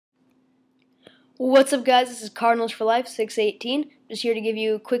What's up, guys? This is Cardinals for Life 618. Just here to give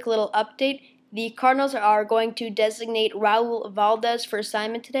you a quick little update. The Cardinals are going to designate Raul Valdes for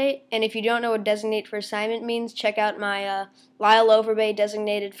assignment today. And if you don't know what designate for assignment means, check out my Lyle Overbay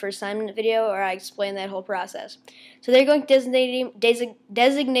designated for assignment video, where I explain that whole process. So they're going to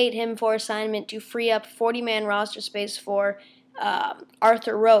designate him for assignment to free up 40-man roster space for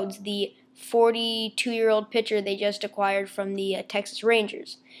Arthur Rhodes, the 42-year-old pitcher they just acquired from the Texas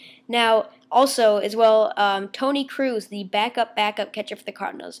Rangers. Now, also, as well, Tony Cruz, the backup catcher for the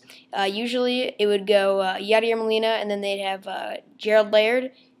Cardinals. Usually it would go Yadier Molina, and then they'd have Gerald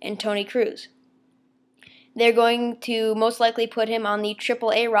Laird and Tony Cruz. They're going to most likely put him on the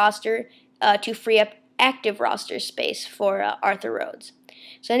AAA roster to free up active roster space for Arthur Rhodes.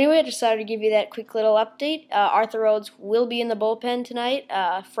 So anyway, I decided to give you that quick little update. Arthur Rhodes will be in the bullpen tonight,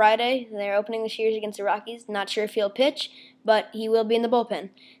 Friday. They're opening the series against the Rockies. Not sure if he'll pitch, but he will be in the bullpen.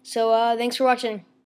 So thanks for watching.